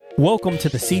Welcome to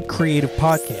the Seed Creative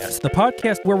Podcast, the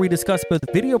podcast where we discuss both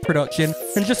video production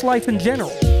and just life in general.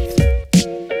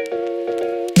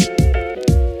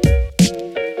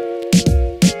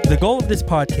 The goal of this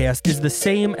podcast is the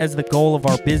same as the goal of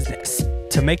our business,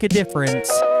 to make a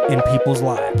difference in people's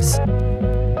lives.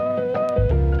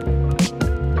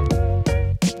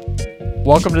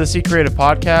 Welcome to the Seed Creative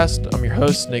Podcast. I'm your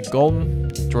host, Nick Golden.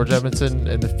 George Edmondson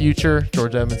in the future,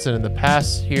 George Edmondson in the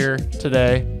past here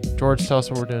today. George, tell us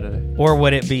what we're doing today. Or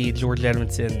would it be George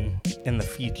Edmondson in the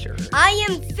future? I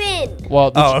am Finn.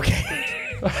 Well, Okay.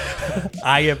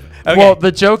 I am. Okay. Well,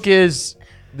 the joke is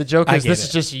get this it.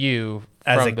 is just you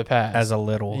As from a- the past. as a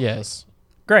little. Yes.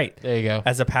 Great. There you go.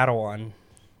 As a Padawan.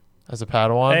 As a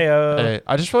Padawan. Heyo. Hey,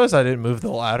 I just realized I didn't move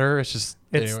the ladder. It's just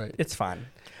anyway. It's fine.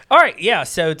 All right, yeah.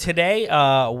 So today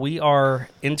we are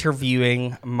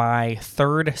interviewing my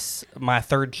third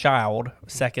child,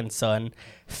 second son,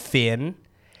 Finn,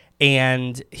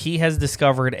 and he has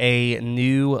discovered a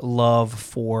new love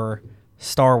for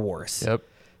Star Wars. Yep.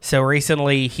 So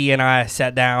recently, he and I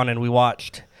sat down and we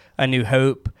watched A New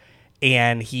Hope,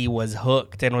 and he was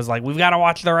hooked and was like, "We've got to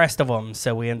watch the rest of them."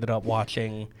 So we ended up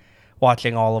watching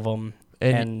all of them.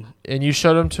 And you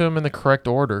showed them to him in the correct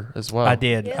order as well. I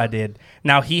did.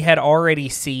 Now, he had already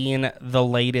seen the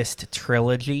latest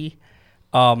trilogy,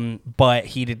 but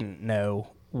he didn't know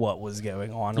what was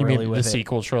going on You really mean with the it.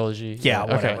 sequel trilogy? Yeah,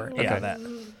 Okay. whatever. Okay. Yeah, that.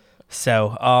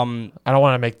 So, I don't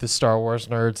want to make the Star Wars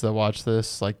nerds that watch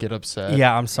this get upset.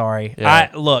 yeah, I'm sorry. Yeah.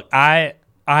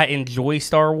 I enjoy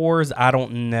Star Wars. I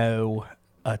don't know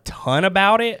a ton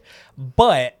about it,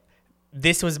 but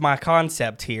this was my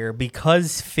concept here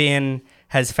because Finn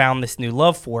has found this new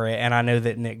love for it, and I know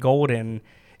that Nick Golden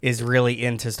is really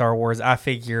into Star Wars. I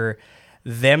figure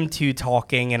them two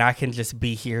talking, and I can just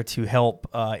be here to help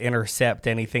intercept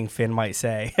anything Finn might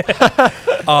say.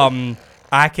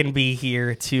 I can be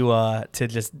here to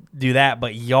just do that,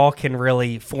 but y'all can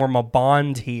really form a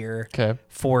bond here Okay.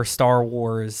 for Star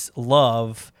Wars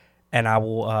love, and I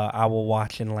will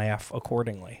watch and laugh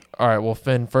accordingly. All right, well,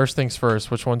 Finn, first things first,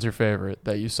 which one's your favorite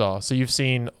that you saw? So you've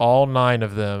seen all 9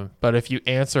 of them, but if you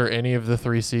answer any of the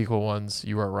 3 sequel ones,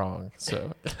 you are wrong.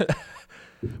 So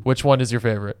which one is your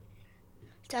favorite?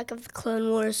 Attack of the Clone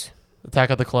Wars. Attack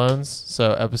of the Clones,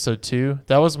 so episode 2.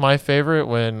 That was my favorite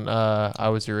when I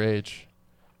was your age.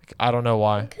 I don't know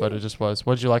why, but it just was.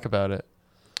 What did you like about it?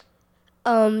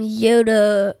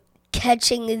 Yoda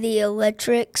catching the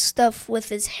electric stuff with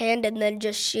his hand and then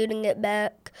just shooting it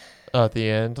back. At the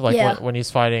end? Yeah. When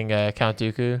he's fighting Count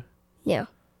Dooku? Yeah.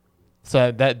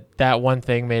 So that one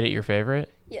thing made it your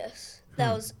favorite? Yes.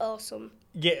 That was awesome.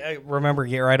 Get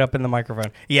right up in the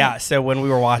microphone. Yeah, so when we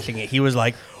were watching it, he was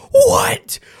like,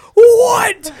 What?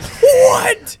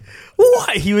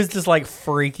 He was just like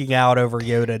freaking out over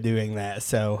Yoda doing that.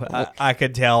 So I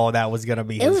could tell that was going to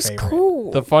be his It was favorite.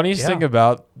 cool. The funniest thing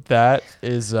about that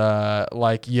is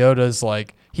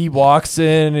Yoda's he walks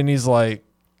in and he's like,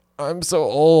 I'm so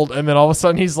old, and then all of a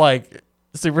sudden he's like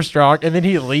super strong, and then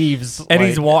he leaves And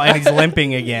he's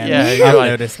limping again. yeah, I've you're like,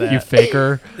 noticed that. you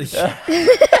faker.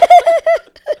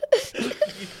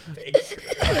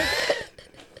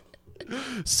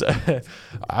 So,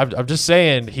 I'm just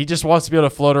saying, he just wants to be able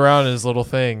to float around in his little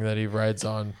thing that he rides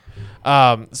on.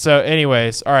 So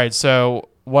anyways, all right, so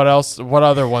what else? What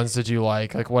other ones did you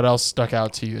like? What else stuck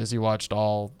out to you as you watched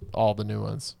all the new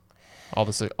ones, all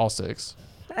 6?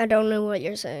 I don't know what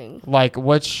you're saying.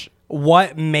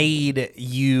 What made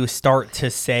you start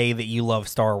to say that you love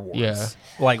Star Wars? Yeah.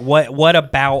 What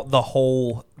about the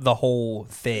whole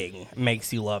thing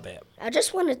makes you love it? I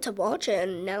just wanted to watch it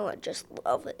and now I just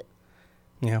love it.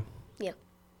 Yeah.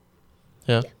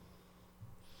 Yeah.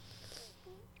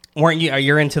 Weren't you?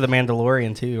 You're into the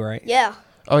Mandalorian too, right? Yeah.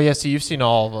 Oh yeah, so you've seen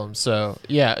all of them. So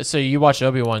yeah, so you watched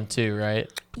Obi-Wan too, right?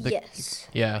 Yes.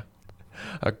 Yeah.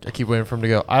 I keep waiting for him to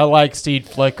go. I like Steve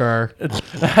Flicker.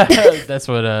 That's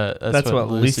what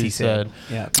Lucy said.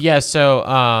 Yeah. Yeah. So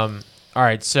all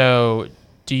right. So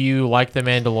do you like the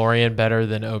Mandalorian better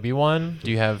than Obi-Wan? Do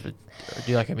you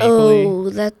like him equally? Oh,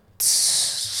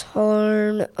 that's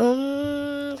hard.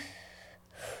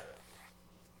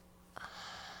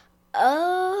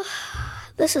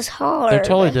 This is hard. They're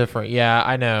totally different. Yeah,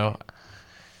 I know.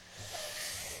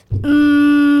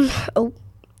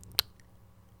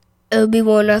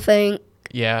 Obi-Wan, I think.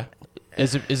 Yeah.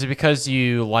 Is it because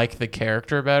you like the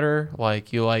character better?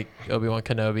 Like you like Obi-Wan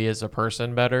Kenobi as a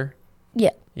person better?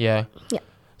 Yeah. Yeah. Yeah.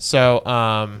 So,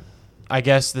 I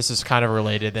guess this is kind of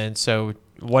related then. So,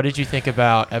 what did you think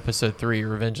about Episode 3,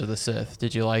 Revenge of the Sith?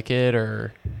 Did you like it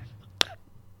or?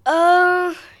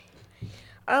 I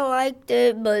liked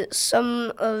it, but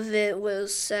some of it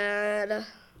was sad.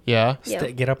 Yeah. Yeah.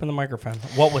 Get up in the microphone.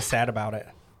 What was sad about it?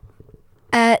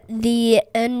 At the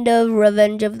end of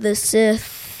Revenge of the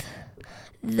Sith,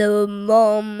 the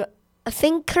mom, I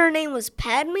think her name was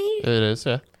Padme. It is,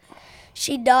 yeah.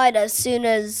 She died as soon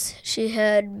as she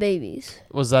had babies.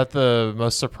 Was that the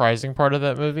most surprising part of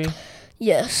that movie?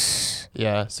 Yes.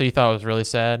 Yeah. So you thought it was really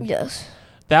sad? Yes.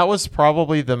 That was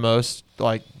probably the most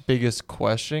biggest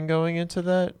question going into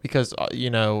that because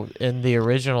in the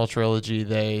original trilogy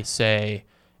they say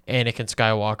Anakin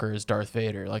Skywalker is Darth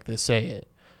Vader, like they say it.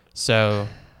 So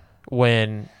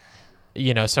when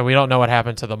so we don't know what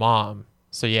happened to the mom.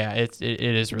 So yeah, it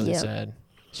is really sad.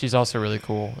 She's also really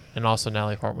cool, and also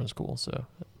Natalie Portman's cool. So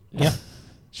Yeah.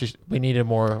 we needed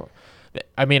more.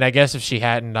 I mean, I guess if she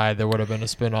hadn't died, there would have been a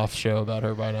spin-off show about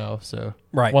her by now. So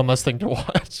Right. one less thing to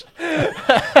watch.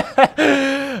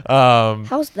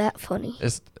 How's that funny?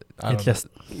 It's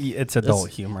adult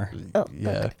humor. Oh,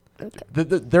 yeah. Okay.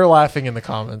 They're laughing in the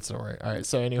comments. Don't worry. All right.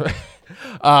 So anyway,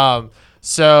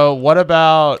 so what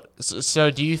about?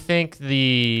 So do you think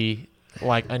the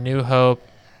A New Hope,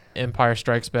 Empire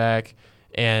Strikes Back,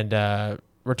 and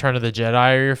Return of the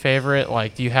Jedi are your favorite?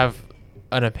 Do you have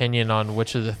an opinion on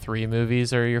which of the three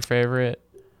movies are your favorite?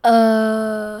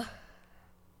 I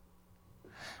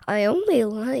only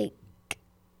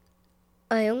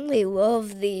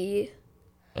love the.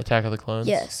 Attack of the Clones?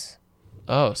 Yes.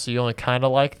 Oh, so you only kind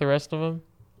of like the rest of them?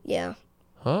 Yeah.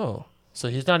 Oh, so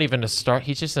he's not even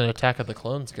he's just an Attack of the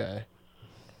Clones guy.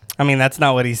 I mean, that's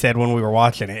not what he said when we were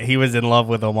watching it. He was in love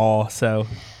with them all, so.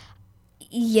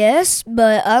 Yes,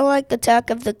 but I like Attack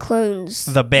of the Clones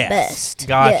The best.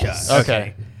 Gotcha. Yes.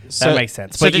 Okay. That makes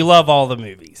sense. so But you love all the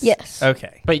movies. Yes.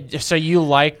 Okay. But so you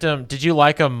liked them? Did you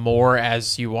like them more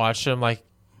as you watched them?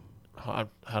 How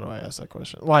do I ask that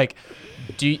question?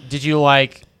 Did you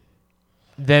like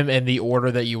them in the order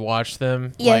that you watched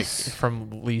them? Yes.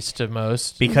 From least to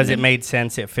most? Because it made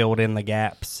sense. It filled in the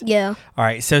gaps. Yeah. All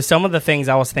right. So some of the things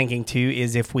I was thinking too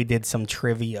is if we did some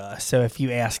trivia. So if you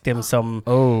asked him some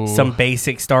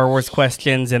basic Star Wars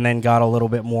questions and then got a little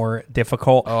bit more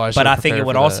difficult. But I think it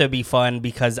would also be fun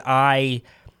because I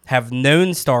have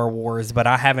known Star Wars, but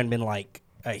I haven't been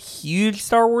a huge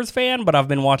Star Wars fan, but I've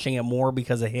been watching it more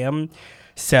because of him.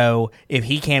 So if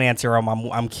he can't answer them,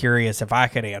 I'm curious if I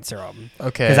could answer them.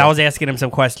 Okay. Because I was asking him some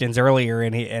questions earlier,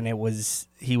 and he was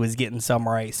getting some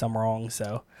right, some wrong.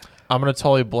 So I'm gonna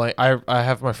totally blank. I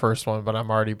have my first one, but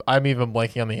I'm even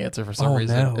blanking on the answer for some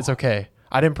reason. No. It's okay.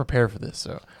 I didn't prepare for this.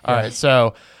 So all right.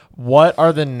 So what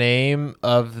are the name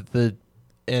of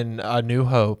in A New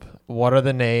Hope? What are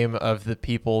the name of the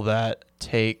people that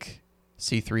take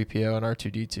C-3PO and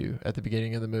R2-D2 at the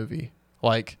beginning of the movie?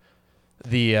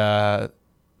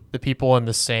 The people in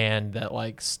the sand that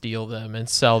steal them and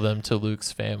sell them to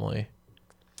Luke's family.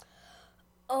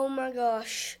 Oh my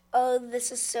gosh. Oh,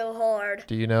 this is so hard.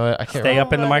 Do you know it? I can't stay remember.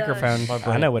 up in the my microphone. gosh.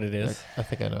 I know what it is. I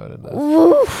think I know what it is.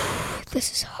 Oof,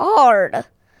 this is hard. I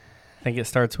think it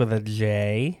starts with a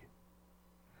J.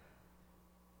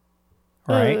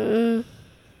 Right?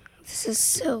 This is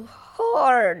so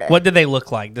hard. What did they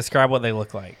look like? Describe what they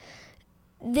look like.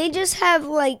 They just have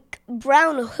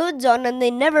brown hoods on and they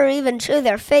never even show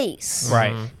their face.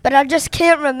 Right. But I just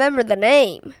can't remember the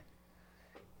name.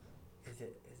 Is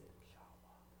it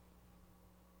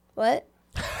What?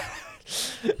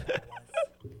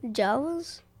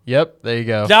 Jawas? Yep, there you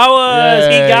go. Jawas!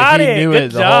 He Yay, got he it. knew Good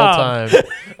it job. the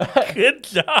whole time. Good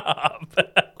job.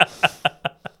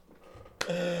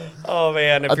 Oh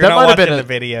man, if you're That not might have watching been the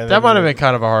video, That might have been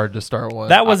kind of a hard to start one.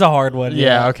 that was a hard one.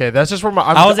 yeah, okay. That's just where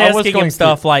I was asking going him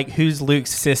stuff like, "Who's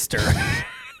Luke's sister?"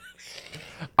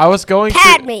 I was going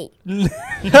Padme. Leia.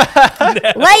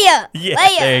 Yeah,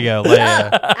 Leia. There you go, Leia.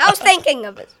 I was thinking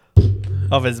of it.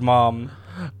 of his mom.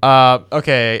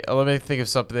 Okay, let me think of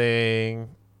something.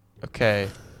 Okay.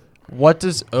 What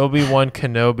does Obi-Wan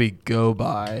Kenobi go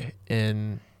by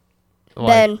in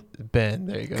Ben. Ben,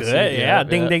 there you go. Good, See, yeah.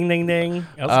 Ding, ding, ding, ding.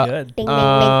 That was good. Ding, ding,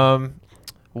 ding.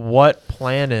 What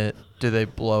planet do they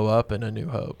blow up in A New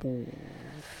Hope?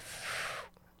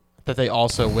 That they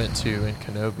also went to in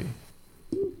Kenobi.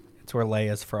 It's where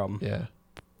Leia's from. Yeah.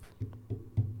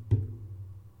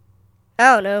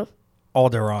 I don't know.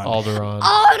 Alderaan.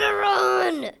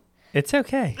 Alderaan. It's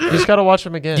okay. You just gotta watch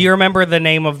them again. Do you remember the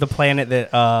name of the planet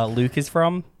that Luke is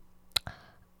from?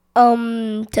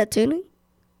 Tatooine.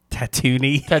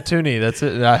 Tatooine. Tatooine, that's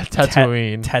it.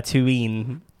 Tatooine.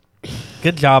 Tatooine.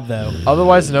 Good job, though.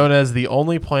 Otherwise known as the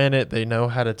only planet they know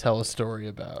how to tell a story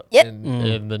about. Yep.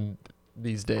 In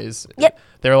these days. Yep.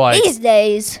 They're like, These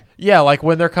days. yeah, like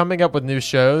when they're coming up with new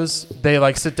shows, they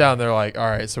like sit down. They're like, all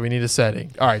right, so we need a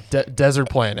setting. All right, desert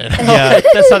planet. Yeah.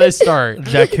 That's how they start.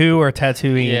 Jakku or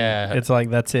Tatooine. Yeah. It's like,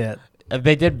 that's it.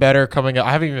 They did better coming up.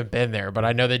 I haven't even been there, but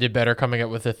I know they did better coming up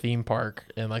with a theme park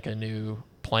and like a new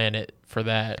planet for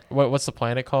that. What's the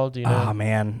planet called? Do you know? Oh,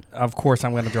 man. Of course,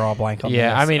 I'm going to draw a blank on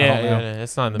yeah, this. I mean, don't know.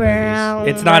 it's not in the Brown.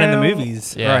 movies. It's not in the Brown.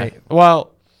 movies. Yeah. Right.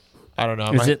 Well, I don't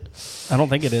know. Is it? I don't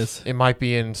think it is. It might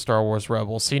be in Star Wars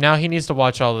Rebels. See, now he needs to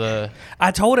watch all the...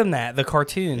 I told him that, the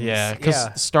cartoons. Yeah,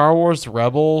 because Star Wars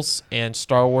Rebels and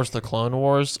Star Wars The Clone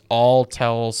Wars all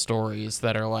tell stories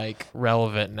that are, like,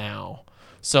 relevant now.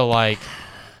 So, like,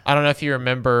 I don't know if you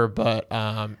remember, but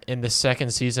in the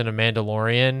second season of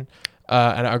Mandalorian,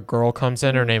 a girl comes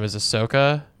in. Her name is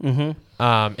Ahsoka. Mm-hmm.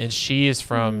 And she is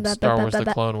from Star Wars The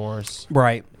Clone Wars.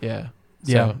 Right. Yeah.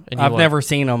 Yeah. So, and you I've learn- never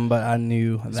seen them, but I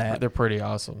knew that. They're pretty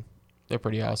awesome. They're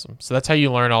pretty awesome. So that's how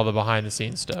you learn all the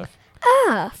behind-the-scenes stuff.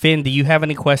 Ah. Finn, do you have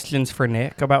any questions for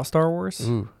Nick about Star Wars?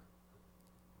 Ooh.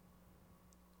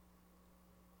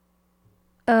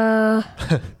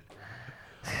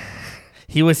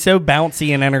 He was so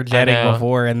bouncy and energetic I know.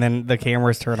 before, and then the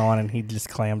cameras turn on and he just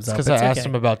clams up. Because I asked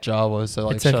him about Jawa, so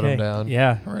like It's shut okay. him down.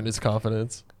 Yeah. Or in his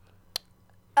confidence.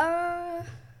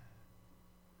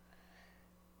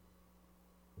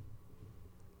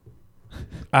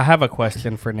 I have a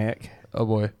question for Nick. Oh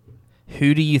boy.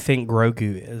 Who do you think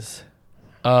Grogu is?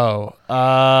 Oh.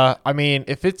 I mean,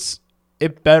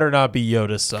 it better not be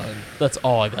Yoda's son. That's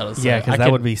all I gotta say. Yeah, because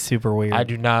that would be super weird. I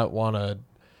do not want to.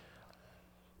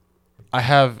 I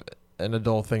have an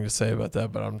adult thing to say about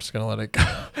that, but I'm just gonna let it go.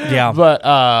 Yeah.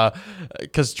 But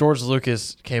because George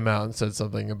Lucas came out and said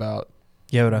something about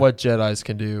Yoda. what Jedis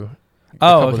can do a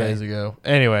Oh, couple okay. days ago.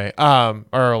 Anyway,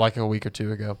 or like a week or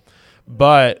two ago.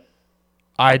 But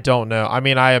I don't know. I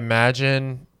mean, I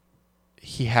imagine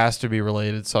he has to be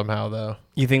related somehow, though.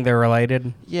 You think they're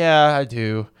related? Yeah, I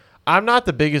do. I'm not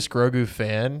the biggest Grogu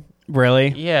fan. Really?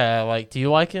 Yeah, like, do you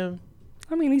like him?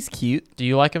 I mean, he's cute. Do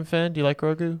you like him, Finn? Do you like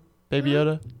Grogu? Baby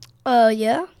Yoda?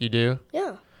 Yeah. You do?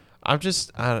 Yeah. I'm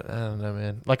just, I don't know,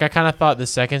 man. Like, I kind of thought the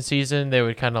second season they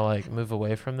would kind of, like, move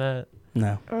away from that.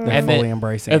 No. They're And fully then-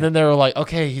 embracing And it. then they were like,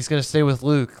 okay, he's going to stay with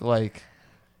Luke. Like,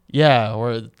 yeah,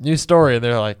 or new story. And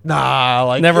they're like, nah.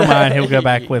 Like, Never mind. He'll go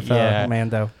back with Yeah.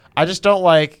 Mando. I just don't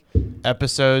like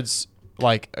episodes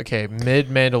like, okay, mid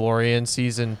Mandalorian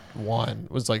season 1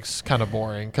 was like kind of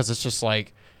boring because it's just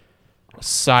like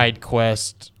side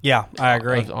quest. Yeah, I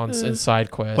agree. In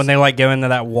side quest. When they like go into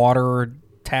that water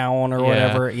town or Yeah.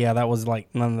 whatever, yeah, that was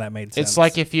like none of that made sense.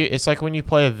 it's like when you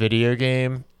play a video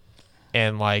game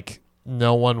and like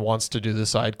no one wants to do the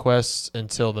side quests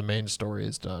until the main story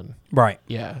is done. right.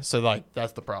 Yeah, so like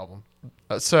that's the problem.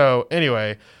 So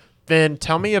anyway, then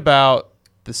tell me about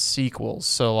the sequels.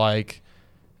 So like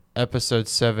episode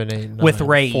 7, 8, 9 With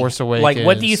Rey, Force Awakens. like,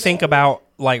 what do you think about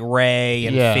like Rey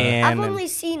and Yeah. Finn? I've and- only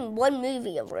seen one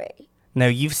movie of Rey. No,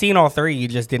 you've seen all three. You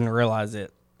just didn't realize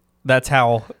it. That's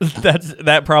how.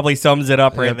 That probably sums it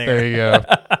up right Yeah, there. there you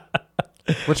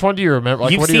go. Which one do you remember?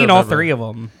 Like, You've what do you seen all remember? three of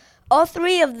them. All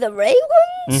three of the Rey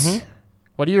ones? Mm-hmm.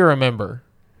 What do you remember?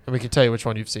 And we can tell you which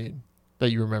one you've seen that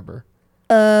you remember.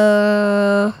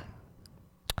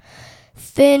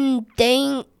 Finn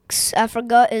thinks, I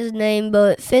forgot his name,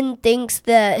 but Finn thinks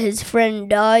that his friend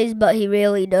dies, but he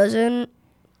really doesn't.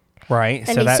 Right. And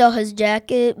so he that saw his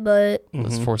jacket, but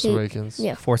That's Mhm. Force He- Awakens.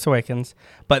 yeah. Force Awakens.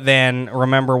 But then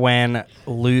remember when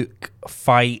Luke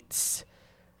fights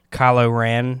Kylo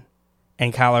Ren,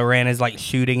 and Kylo Ren is like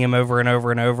shooting him over and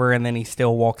over and over, and then he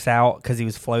still walks out because he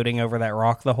was floating over that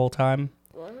rock the whole time.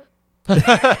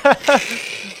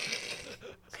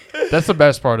 That's the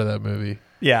best part of that movie.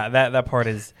 Yeah, that part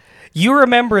is. You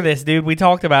remember this, dude? We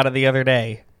talked about it the other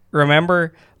day.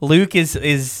 Remember, Luke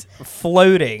is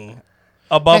floating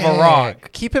above a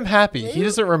rock. Keep him happy. He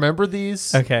doesn't remember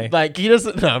these. Okay. Like, he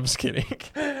doesn't. No, I'm just kidding.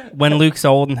 When Luke's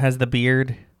old and has the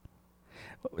beard.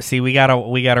 See, we gotta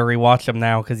rewatch them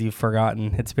now because you've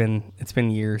forgotten. It's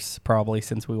been years probably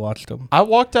since we watched them. I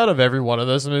walked out of every one of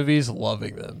those movies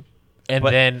loving them. And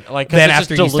But then, like, 'cause then it's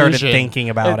after just you started delusion. thinking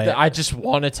about it. I just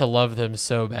wanted to love them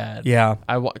so bad. Yeah,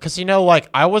 Because, you know, like,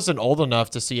 I wasn't old enough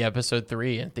to see episode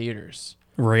 3 in theaters.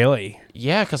 really.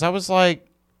 Yeah, because I was like,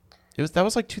 that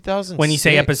was like 2000. When you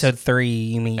say episode 3,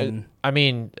 you mean? I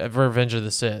mean, Revenge of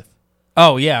the Sith.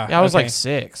 Oh yeah, Yeah, I was okay. like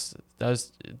 6. That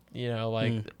was, you know,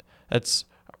 like, Mm. that's,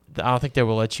 I don't think they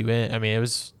will let you in. I mean,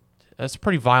 that's a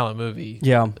pretty violent movie.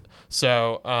 Yeah.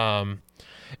 So,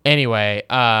 anyway,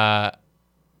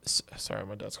 sorry,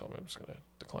 my dad's calling me. I'm just gonna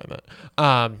decline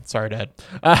that. Sorry, Dad.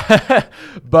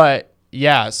 But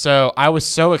Yeah, so I was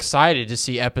so excited to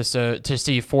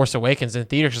see Force Awakens in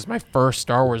theaters. It's my first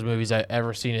Star Wars movies I've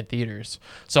ever seen in theaters.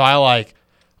 So I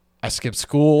skipped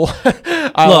school.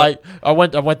 I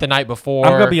went the night before.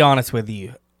 I'm gonna be honest with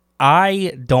you.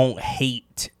 I don't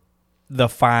hate the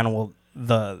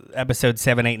episode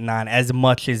 7, 8, and 9 as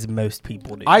much as most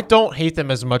people do. I don't hate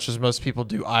them as much as most people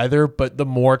do either, but the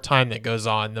more time that goes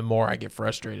on, the more I get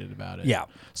frustrated about it. Yeah.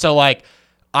 So like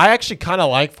I actually kind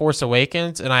of like Force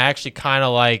Awakens, and I actually kind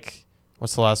of like,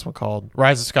 what's the last one called?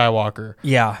 Rise of Skywalker.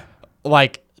 Yeah.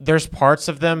 Like there's parts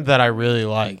of them that I really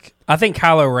like. I think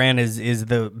Kylo Ren is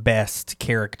the best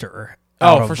character.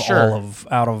 For sure.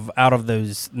 Out of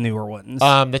those newer ones.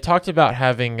 They talked about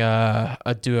having do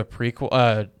a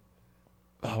prequel.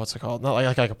 What's it called? Not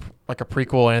like a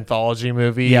prequel anthology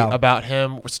movie about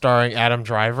him starring Adam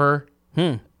Driver.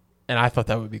 And I thought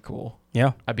that would be cool.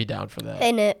 Yeah, I'd be down for that.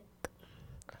 Hey, Nick.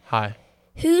 Hi.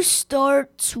 Who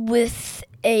starts with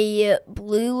a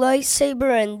blue lightsaber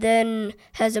and then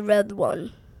has a red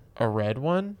one? A red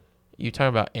one? You talking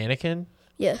about Anakin?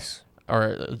 Yes.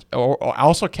 Or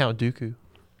also Count Dooku.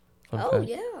 Oh,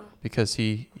 yeah. Because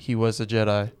he was a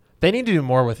Jedi. They need to do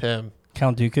more with him.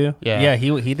 Count Dooku. Yeah. Yeah.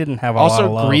 He didn't have a lot of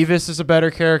Also, love. Grievous is a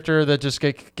better character that just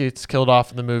gets killed off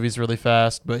in the movies really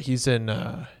fast, but he's in.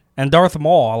 And Darth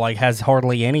Maul has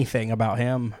hardly anything about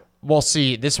him. Well,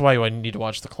 see, this is why you need to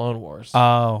watch the Clone Wars.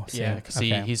 Oh, yeah, because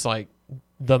okay. he's like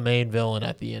the main villain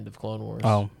at the end of Clone Wars.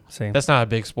 Oh, see. That's not a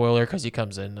big spoiler because he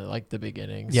comes in at like the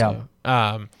beginning. Yeah.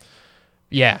 So,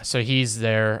 so he's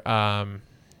there.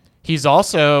 He's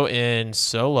also in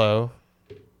Solo.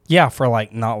 Yeah, for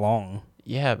like not long.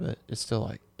 Yeah, but it's still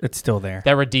like It's still there.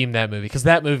 that redeemed that movie because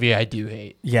that movie I do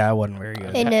hate. Yeah, it wasn't very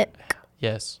good. Hey, Nick.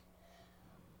 Yes.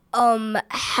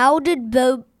 How did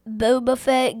Boba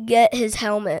Fett get his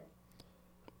helmet?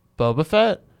 Boba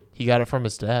Fett, he got it from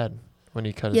his dad when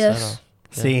he cut his head off.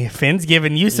 See, Finn's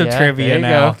giving you some Yeah, trivia there you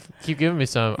now. go. Keep giving me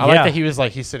some. I Yeah. like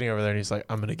that he's sitting over there and he's like,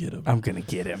 I'm gonna get him. I'm gonna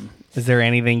get him. Is there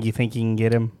anything you think you can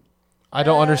get him? I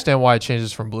don't understand why it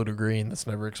changes from blue to green. That's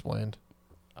never explained.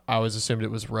 I always assumed it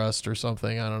was rust or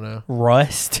something. I don't know.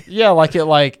 Rust. Yeah, I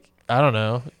don't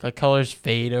know. The colors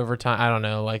fade over time. I don't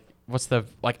know. What's the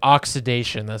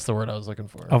oxidation? That's the word I was looking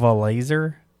for. Of a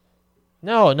laser?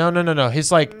 No.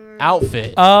 His outfit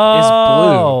is blue.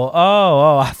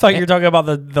 Oh! I thought you were talking about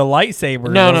the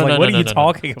lightsaber. No, what are you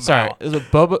talking about? Sorry,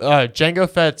 Jango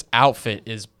Fett's outfit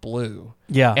is blue.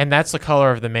 Yeah, And that's the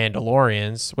color of the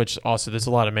Mandalorians, which also there's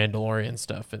a lot of Mandalorian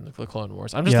stuff in the Clone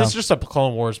Wars. This is just a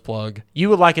Clone Wars plug. You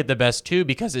would like it the best too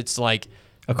because it's like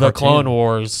A the cartoon. Clone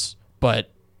Wars,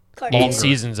 but Cartoon. 8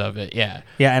 seasons of it. Yeah,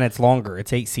 and it's longer.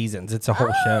 It's 8 seasons. It's a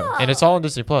whole show. and it's all on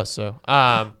Disney Plus. So,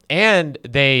 and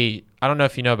I don't know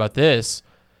if you know about this.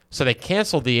 So they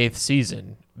canceled the 8th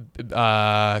season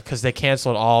because they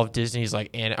canceled all of Disney's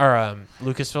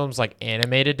Lucasfilm's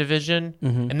animated division,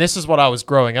 and this is what I was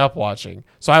growing up watching.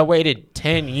 So I waited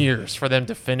 10 years for them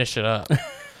to finish it up,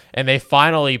 and they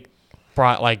finally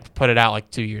put it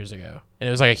out 2 years ago, and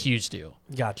it was a huge deal.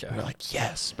 Gotcha. We're like,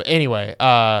 yes, but anyway,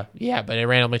 but it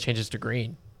randomly changes to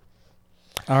green.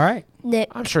 All right. Nick,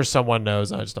 I'm sure someone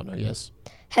knows. I just don't know. Yes.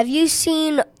 have you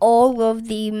seen all of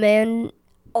the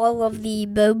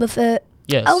Boba Fett?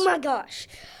 Yes. Oh my gosh.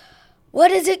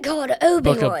 What is it called?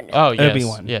 Obi-Wan. Oh, yes.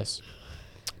 Obi-Wan. Yes.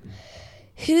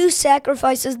 Who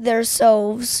sacrifices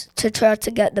themselves to try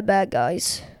to get the bad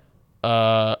guys?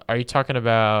 Are you talking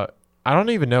about? I don't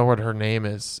even know what her name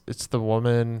is. It's the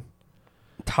woman.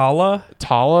 Tala?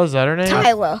 Tala, is that her name?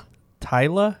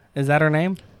 Tyler. Is that her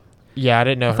name? Yeah, I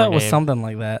didn't know I her thought it name. was something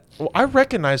like that. Well, I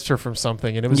recognized her from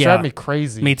something, and it was Yeah. driving me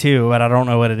crazy. Me too, but I don't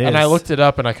know what it is. And I looked it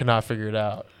up, and I could not figure it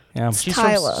out. Yeah. She's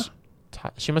Tyla.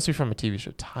 She must be from a TV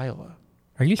show. Tyla.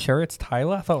 Are you sure it's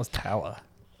Tyla? I thought it was Tala.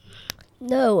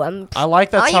 No, I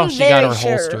like that's I how am she got her very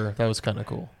sure. holster. That was kind of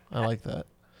cool. I like that.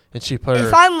 And she put her.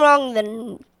 If I'm wrong,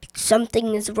 then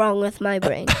something is wrong with my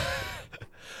brain.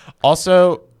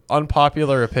 Also,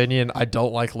 unpopular opinion, I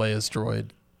don't like Leia's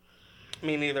droid.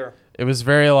 Me neither. It was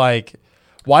very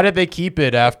why did they keep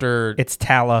it after? It's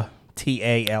Tala.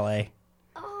 Tala.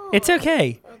 It's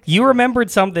okay. You remembered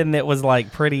something that was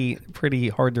pretty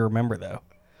hard to remember though.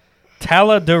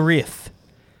 Tala Darith.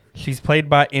 She's played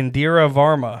by Indira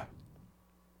Varma.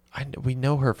 We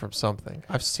know her from something.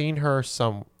 I've seen her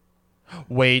some.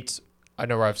 Wait, I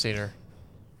know where I've seen her.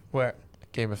 Where?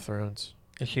 Game of Thrones.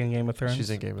 Is she in Game of Thrones? She's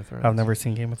in Game of Thrones. I've never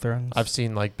seen Game of Thrones. I've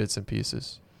seen bits and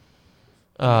pieces.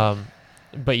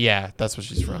 But yeah, that's what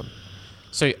she's from.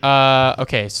 So,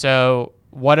 okay. So,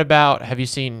 what about? Have you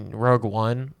seen Rogue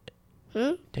One?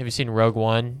 Have you seen Rogue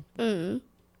One?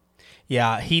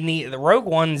 Yeah, the Rogue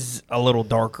One's a little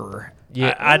darker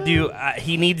Yeah. I do.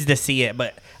 He needs to see it,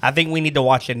 but I think we need to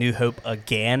watch A New Hope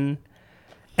again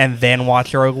and then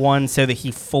watch Rogue One so that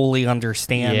he fully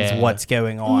understands Yeah. what's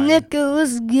going on.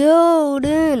 Nicholas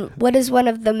Golden. What is one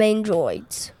of the main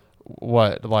droids?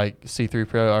 What, like C-3PO,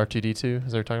 R2-D2? Is that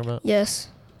what you're talking about? Yes.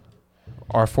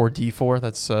 R4-D4.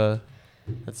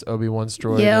 That's Obi-Wan's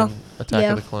droid Yeah. in Attack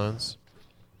Yeah. of the Clones.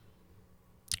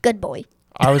 Good boy.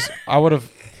 I would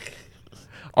have.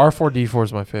 R4-D4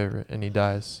 is my favorite, and he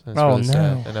dies. And it's Oh, really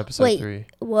sad no. in episode Wait. 3.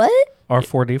 What?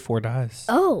 R4D4 dies.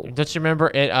 Oh. Don't you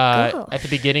remember it? At the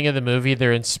beginning of the movie,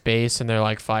 they're in space and they're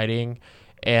like fighting,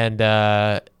 and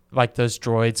like those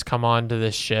droids come onto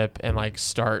this ship and like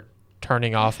start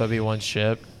turning off Obi-Wan's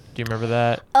ship. Do you remember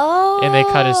that? Oh. And they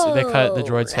cut the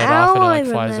droid's head off and it like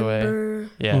flies away. remember.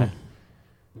 Yeah,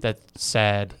 that's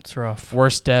sad. It's rough.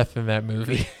 Worst death in that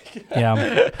movie.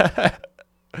 Yeah.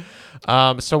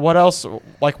 So what else?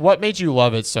 Like, what made you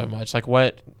love it so much? Like,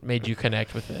 what made you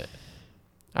connect with it?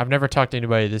 I've never talked to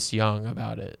anybody this young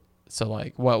about it. So,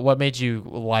 like, what made you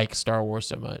like Star Wars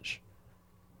so much?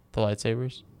 The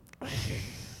lightsabers?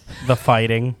 The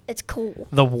fighting, It's cool.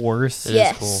 the wars. It is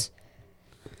yes. cool.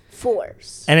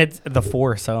 Force. And it's the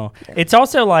Force. So it's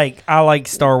also like I like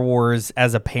Star Wars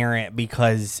as a parent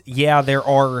because, yeah, there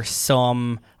are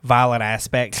some violent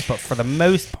aspects, but for the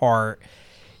most part,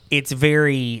 it's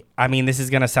very, I mean, this is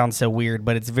going to sound so weird,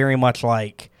 but it's very much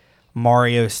like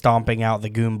Mario stomping out the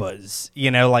Goombas.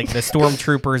 You know, like the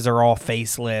stormtroopers are all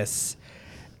faceless.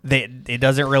 It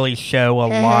doesn't really show a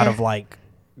lot of like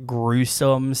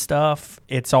gruesome stuff.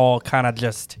 It's all kind of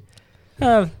just,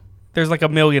 there's like a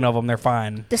million of them. They're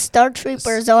fine. The Star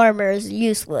Trooper's armor is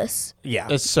useless. Yeah.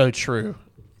 That's so true.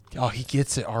 Oh, he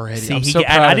gets it already. See, I'm he so get-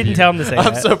 proud I of didn't you. tell him to say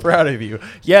I'm that. so proud of you.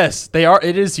 Yes, they are.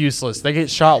 It is useless. They get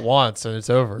shot once and it's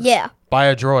over. Yeah. By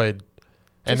a droid.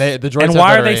 And the droids And have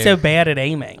why are better they so aim. bad at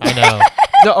aiming? I know.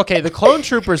 No, okay, the clone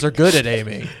troopers are good at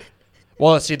aiming.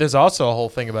 Well, see, there's also a whole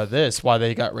thing about this, why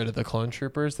they got rid of the clone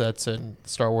troopers. That's in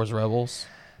Star Wars Rebels.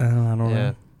 I don't Yeah,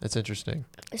 know. it's interesting.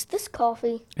 Is this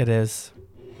coffee? It is.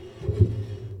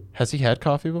 Has he had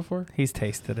coffee before? He's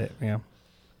tasted it. Yeah.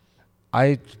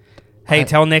 I- Hey,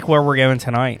 tell Nick where we're going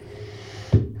tonight.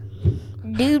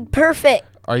 Dude, perfect.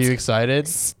 Are you excited?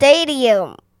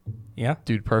 Stadium. Yeah,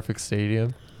 Dude, perfect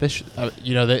stadium. They should,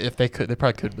 if they could, they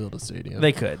probably could build a stadium.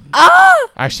 they could. Ah!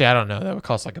 Actually, I don't know. That would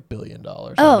cost like $1 billion. I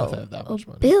don't know if they have that Oh, much a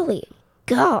money. billion.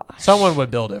 Gosh. Someone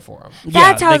would build it for them.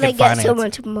 That's how they could get so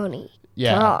finance much money.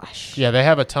 Yeah. Gosh. Yeah, they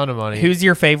have a ton of money. Who's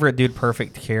your favorite Dude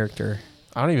Perfect character?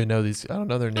 I don't even know these. I don't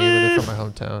know their name, and they're from my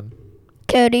hometown.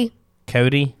 Cody.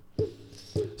 Cody?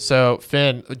 So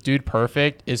Finn, Dude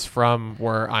Perfect is from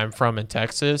where I'm from in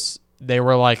Texas. They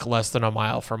were like less than a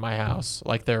mile from my house,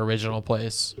 like their original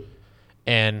place.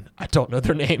 And I don't know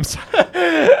their names.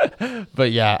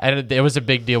 But yeah, and it was a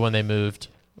big deal when they moved.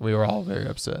 We were all very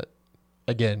upset.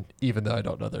 Again, even though I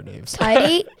don't know their names.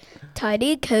 Tidy,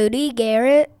 Cody,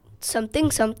 Garrett, something.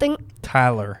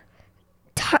 Tyler.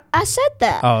 I said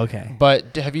that. Oh, okay.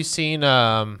 But have you seen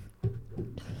one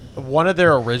of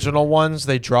their original ones?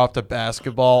 They dropped a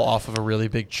basketball off of a really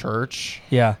big church.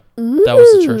 Yeah. That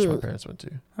was the church my parents went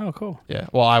to. Oh, cool. Yeah.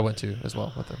 Well, I went to as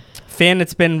well with them. Finn,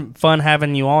 it's been fun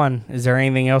having you on. Is there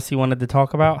anything else you wanted to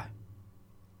talk about?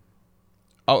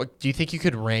 Oh, do you think you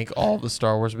could rank all the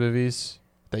Star Wars movies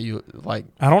that you like?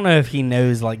 I don't know if he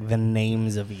knows like the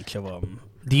names of each of them.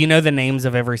 Do you know the names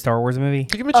of every Star Wars movie?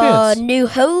 Give him a chance. New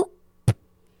Hope.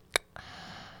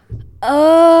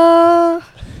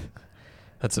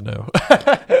 That's a no.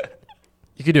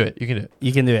 You can do it. You can do it.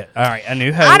 You can do it. All right. A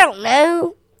New Hope. I don't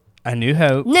know. A New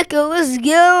Hope. Nicholas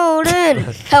Golden.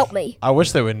 Help me. I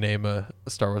wish they would name a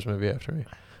Star Wars movie after me.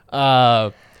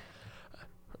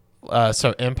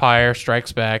 So Empire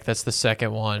Strikes Back. That's the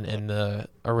second one in the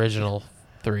original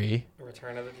 3.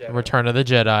 Return of the Jedi. Return of the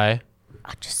Jedi.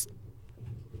 I just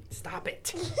Stop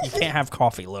it. You can't have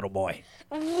coffee, little boy.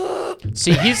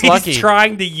 See, he's lucky. He's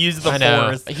trying to use the I know.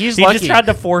 force. He's he lucky. just tried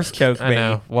to force choke me. I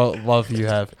know. Well, love you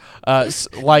have.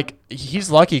 Like he's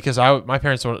lucky because my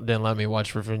parents didn't let me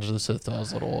watch Revenge of the Sith till I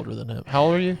was a little older than him. How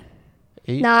old are you?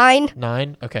 8? 9.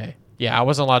 9? Okay. Yeah, I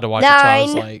wasn't allowed to watch it till I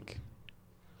was 9. like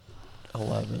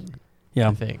 11. Yeah.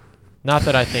 I think. Not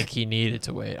that I think he needed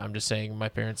to wait. I'm just saying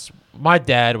my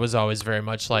dad was always very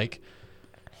much like,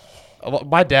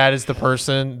 my dad is the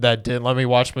person that didn't let me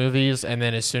watch movies, and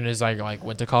then as soon as I like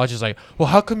went to college, he's like, "Well,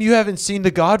 how come you haven't seen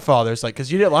The Godfather?" It's like,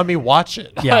 "Cause you didn't let me watch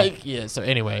it." Yeah. Like, yeah. So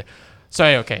anyway,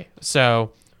 okay.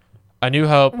 So, A New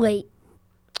Hope. Wait.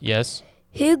 Yes.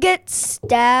 Who gets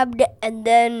stabbed and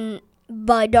then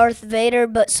by Darth Vader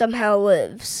but somehow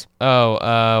lives?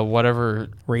 Whatever.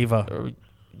 Reva.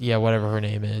 Yeah, whatever her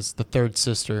name is, the third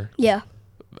sister. Yeah.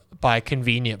 by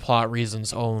convenient plot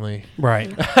reasons only.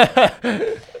 Right.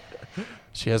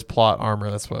 She has plot armor.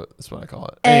 That's what I call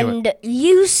it. Anyway, And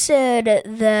you said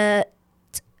that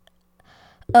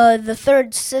the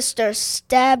third sister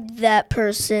stabbed that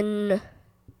person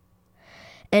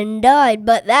and died,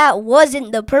 but that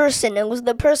wasn't the person. It was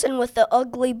the person with the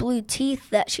ugly blue teeth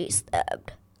that she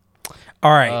stabbed.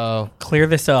 All right. Oh. Clear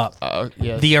this up.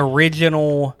 Yes. The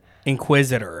original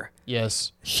Inquisitor.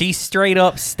 Yes. She straight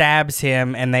up stabs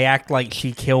him, and they act like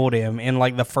she killed him in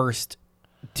like the first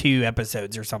 2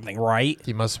 episodes or something, right?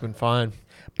 He must have been fine.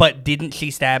 But didn't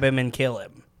she stab him and kill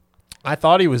him? I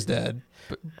thought he was dead.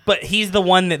 But he's the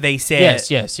one that they said.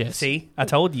 Yes. See, I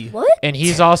told you. What? And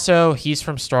he's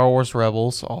from Star Wars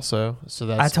Rebels also. So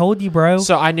I that's told you, bro.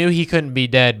 so I knew he couldn't be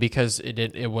dead because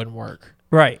it wouldn't work.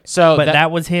 Right. So but that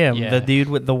was him, yeah. the dude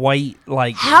with the white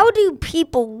like. How do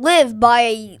people live by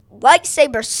a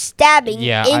lightsaber stabbing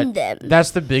in them?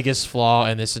 That's the biggest flaw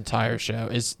in this entire show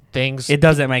is things It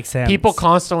doesn't make sense. people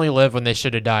constantly live when they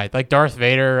should have died. Like Darth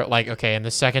Vader, like okay, in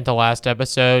the second to last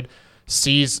episode,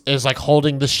 is like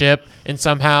holding the ship and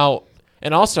somehow,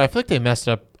 and also I feel like they messed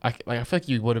up. I feel like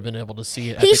you would have been able to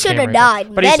see it. He at the should have camera.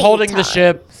 died But he's many holding the times.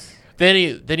 ship. Then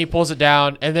he pulls it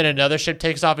down, and then another ship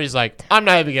takes off. And he's like, "I'm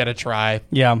not even gonna try."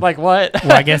 Yeah. Like what?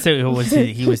 Well, I guess it was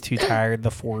he was too tired. The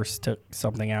Force took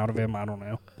something out of him. I don't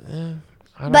know.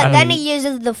 But then he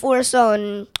uses the Force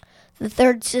on the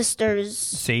third sister's.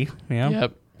 See, yeah,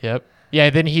 Yep. Yeah.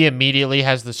 Then he immediately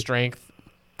has the strength.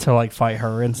 to like fight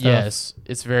her and stuff. Yes,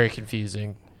 it's very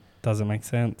confusing. Doesn't make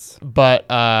sense. But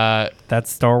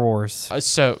That's Star Wars.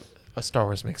 so Star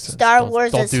Wars makes sense. Star Don't-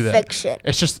 Wars don't is do that. fiction.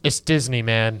 It's Disney,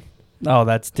 man. Oh,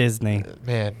 that's Disney.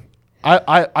 Man,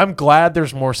 I'm glad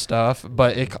there's more stuff,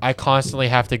 but I constantly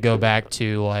have to go back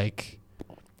to like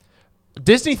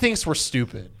Disney thinks we're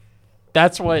stupid.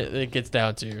 That's what it gets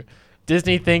down to.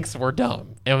 Disney thinks we're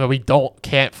dumb and we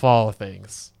can't follow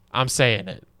things. I'm saying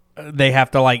it. They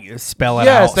have to like spell it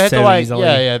Yes, out they have so to like easily.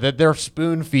 yeah. That they're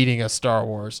spoon feeding us Star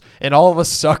Wars, and all of us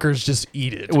suckers just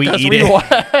eat it. We 'Cause eat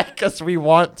it. because we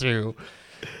want to.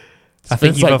 I think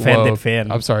Finn's you've like, offended "Whoa."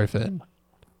 Finn. I'm sorry, Finn.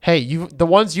 Hey, the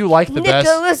ones you like the best.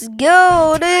 Nicholas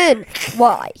Golden.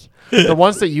 Why? The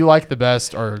ones that you like the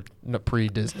best are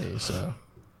pre-Disney. So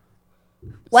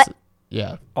What?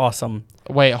 yeah. Awesome.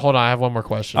 Wait, hold on. I have one more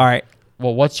question. All right.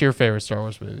 Well, what's your favorite Star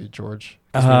Wars movie, George?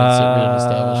 'Cause we didn't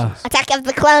establish this. Attack of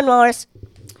the Clone Wars.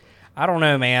 I don't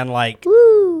know, man. Like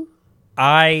Woo.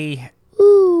 I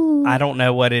Woo. don't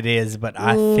know what it is, but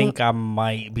I think I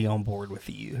might be on board with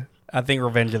you. I think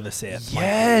Revenge of the Sith.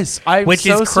 Yes, I'm Which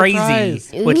so is crazy.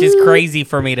 surprised. Which is crazy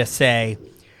for me to say.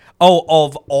 Oh,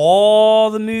 of all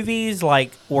the movies,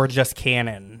 like, or just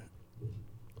canon.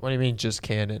 What do you mean, just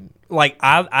canon? Like,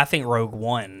 I think Rogue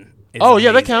One. Is Oh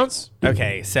yeah, that amazing. counts.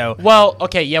 Okay, so Well,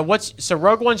 okay, yeah. So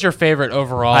Rogue One's your favorite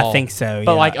overall? I think so.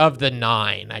 But yeah. like of the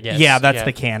 9, I guess. yeah, that's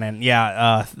the canon.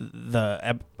 Yeah,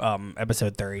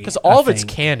 episode 3. Because all I of it's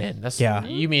think. canon. That's Yeah.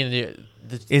 You mean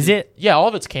Is it? Yeah, all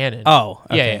of it's canon. Oh,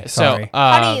 okay, yeah. sorry. So,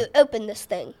 How do you open this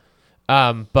thing?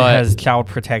 It but has child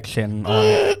protection on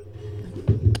it.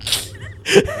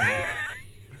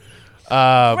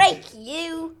 Break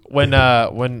you. when I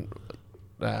won't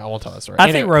tell that story. I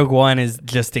Anyway, think Rogue One is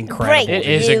just incredible. Break it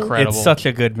is you. incredible. It's such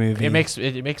a good movie. It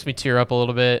makes me tear up a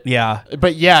little bit. yeah.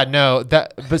 But yeah, no,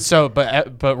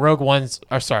 but Rogue One's.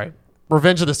 Or sorry,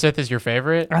 Revenge of the Sith is your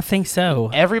favorite. I think so.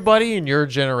 Everybody in your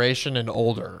generation and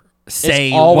older Say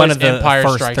it's always one of the Empire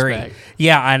first Strikes 3. Back.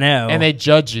 Yeah, I know. And they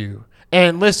judge you.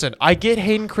 And listen, I get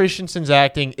Hayden Christensen's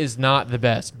acting is not the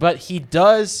best, but he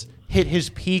does hit his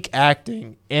peak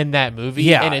acting in that movie,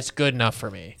 Yeah. and it's good enough for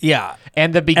me. yeah.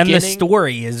 And the beginning, And the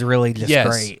story is really just yes,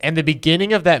 great. and the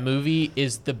beginning of that movie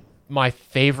is my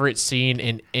favorite scene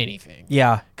in anything.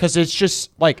 Yeah. Because it's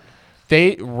just like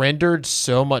they rendered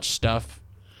so much stuff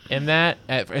in that,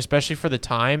 especially for the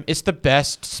time. It's the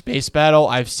best space battle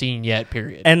I've seen yet,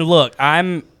 period. And look,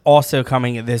 I'm also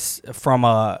coming at this from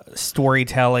a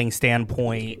storytelling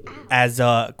standpoint as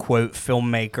a quote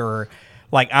filmmaker.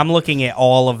 Like, I'm looking at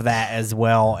all of that as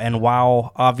well. And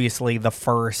while obviously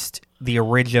the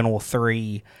original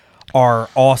 3 are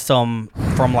awesome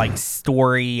from like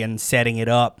story and setting it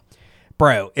up,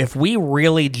 bro, if we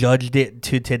really judged it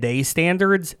to today's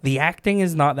standards, the acting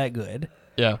is not that good.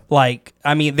 yeah. Like,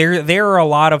 I mean, there are a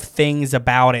lot of things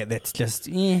about it that's just,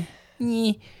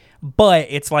 but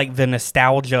it's like the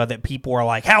nostalgia that people are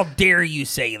like, how dare you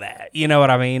say that? You know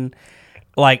what I mean?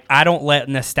 Like, I don't let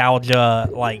nostalgia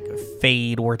like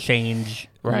fade or change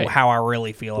Right. how I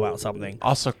really feel about something.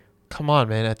 Also, come on,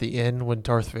 man! At the end, when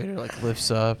Darth Vader like lifts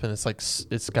up and it's like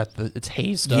it's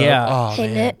hazed up. Yeah. Oh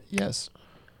Isn't man. it? Yes.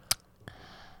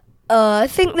 I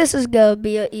think this is gonna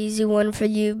be an easy one for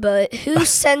you, but who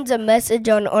sends a message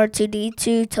on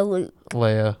R2D2 to Luke?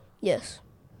 Leia. Yes.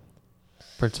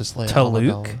 Princess Leia. To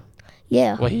Luke?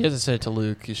 Yeah. Well, he doesn't say it to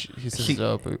Luke. He says it to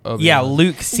Obi-Wan. Yeah,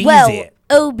 Luke sees well, it.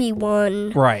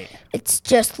 Obi-Wan. Right. It's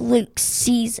just Luke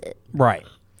sees it. Right.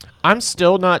 I'm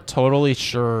still not totally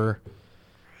sure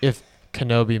if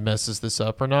Kenobi messes this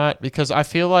up or not, because I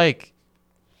feel like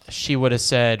she would have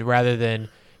said, rather than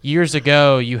years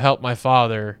ago you helped my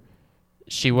father,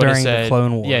 she would have During the said,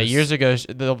 Clone Wars. yeah, years ago.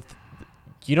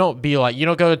 You don't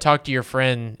go to talk to your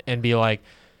friend and be like,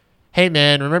 hey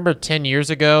man, remember 10 years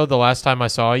ago the last time I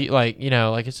saw you? Like,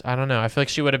 it's, I don't know. I feel like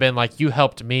she would have been like, you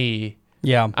helped me.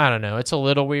 Yeah. I don't know. It's a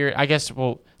little weird. I guess,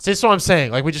 that's what I'm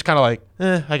saying. Like, we just kind of like,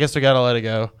 I guess we got to let it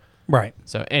go. Right.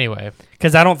 So anyway.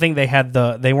 Because I don't think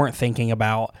they weren't thinking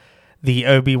about the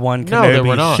Obi-Wan No, they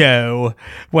were Kenobi not. show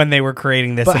when they were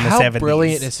creating this But in the how 70s.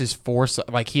 brilliant is his force?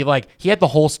 Like, he had the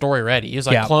whole story ready. He was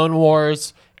like Yeah. Clone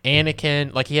Wars,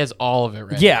 Anakin, like he has all of it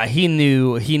ready. Yeah, he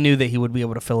knew that he would be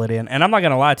able to fill it in. And I'm not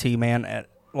going to lie to you, man.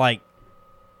 Like,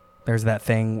 there's that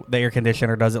thing, the air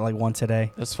conditioner does it like once a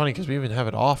day. That's funny because we even have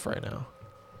it off right now.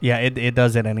 Yeah, it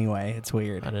does it anyway. It's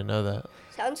weird. I didn't know that.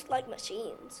 Sounds like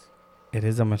machines. It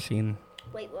is a machine.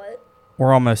 Wait, what?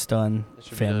 We're almost done, It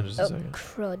should be done in Finn. just a Oh, second.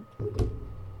 crud.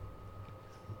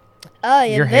 I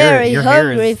am Your hair- very your hair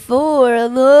hungry is- for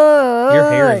lunch. Your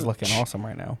hair is looking awesome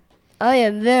right now. I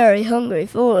am very hungry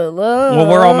for lunch. Well,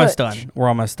 we're almost done. We're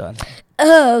almost done.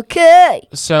 Okay.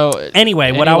 So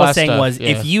Anyway, what any I was last saying stuff? was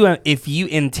Yeah. if you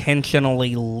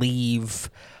intentionally leave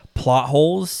plot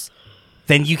holes,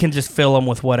 then you can just fill them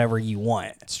with whatever you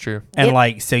want. It's true. And Yep.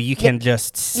 like, so you can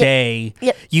just say,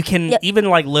 Yep. you can Yep. even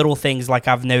like little things like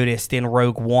I've noticed in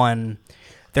Rogue One,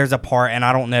 there's a part, and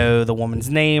I don't know the woman's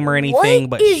name or anything,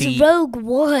 What but is Rogue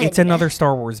One? it's another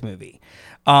Star Wars movie.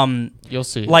 You'll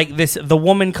see. Like the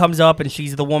woman comes up and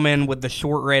she's the woman with the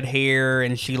short red hair,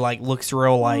 and she like looks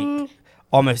real like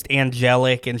almost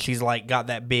angelic, and she's like got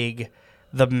that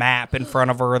the map in front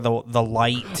of her, the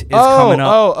light is coming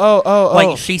up.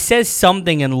 Like she says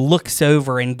something and looks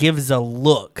over and gives a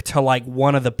look to like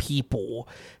one of the people.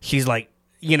 She's like,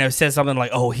 says something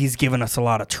like, "Oh, he's giving us a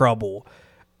lot of trouble."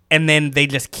 And then they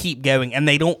just keep going, and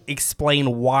they don't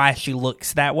explain why she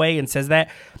looks that way and says that.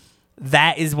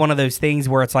 That is one of those things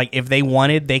where it's like, if they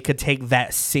wanted, they could take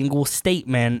that single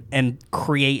statement and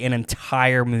create an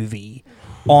entire movie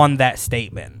on that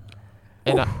statement.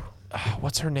 And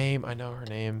what's her name? I know her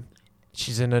name.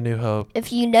 She's in A New Hope.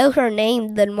 If you know her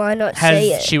name, then why not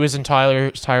say it? She was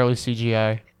entirely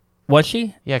CGI. Was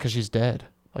she? Yeah, because she's dead.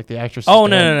 Like the actress. Oh,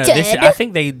 is no, dead. no, no. Dead? I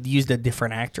think they used a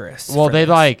different actress. Well, for they this.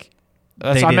 like.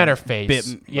 That's They I did meant her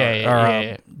face.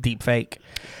 Yeah. Deep fake.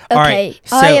 Okay, All right,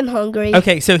 I am hungry.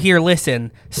 Okay, so here,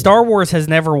 listen. Star Wars has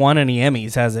never won any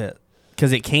Emmys, has it?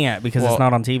 Because it can't, because Well, it's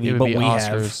not on it TV. would But be we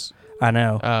Oscars. have. I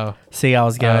know. Oh, See, I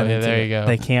was going. yeah, into there it. you go.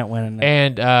 They can't win.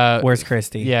 and Where's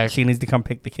Christy? yeah. she needs to come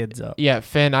pick the kids up. yeah,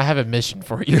 Finn, I have a mission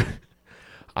for you.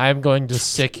 I'm going to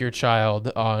sick your child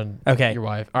on Okay. your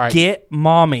wife. All right. Get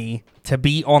mommy to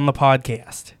be on the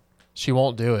podcast. She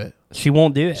won't do it. She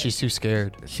won't do it. She's too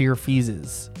scared. She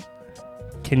refuses.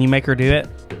 Can you make her do it?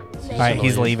 All right,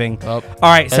 he's leaving. Oh, All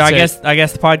right, so That's I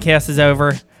guess the podcast is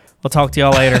over. We'll talk to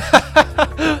y'all later.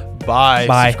 bye.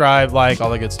 Bye. Subscribe, like, all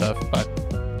the good stuff. Bye.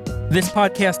 This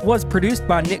podcast was produced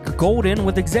by Nick Golden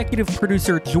with executive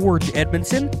producer George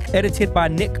Edmondson, edited by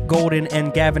Nick Golden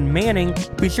and Gavin Manning.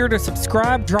 Be sure to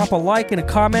subscribe, drop a like and a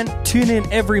comment. Tune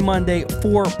in every Monday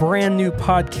for brand new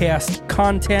podcast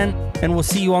content, and we'll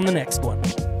see you on the next one.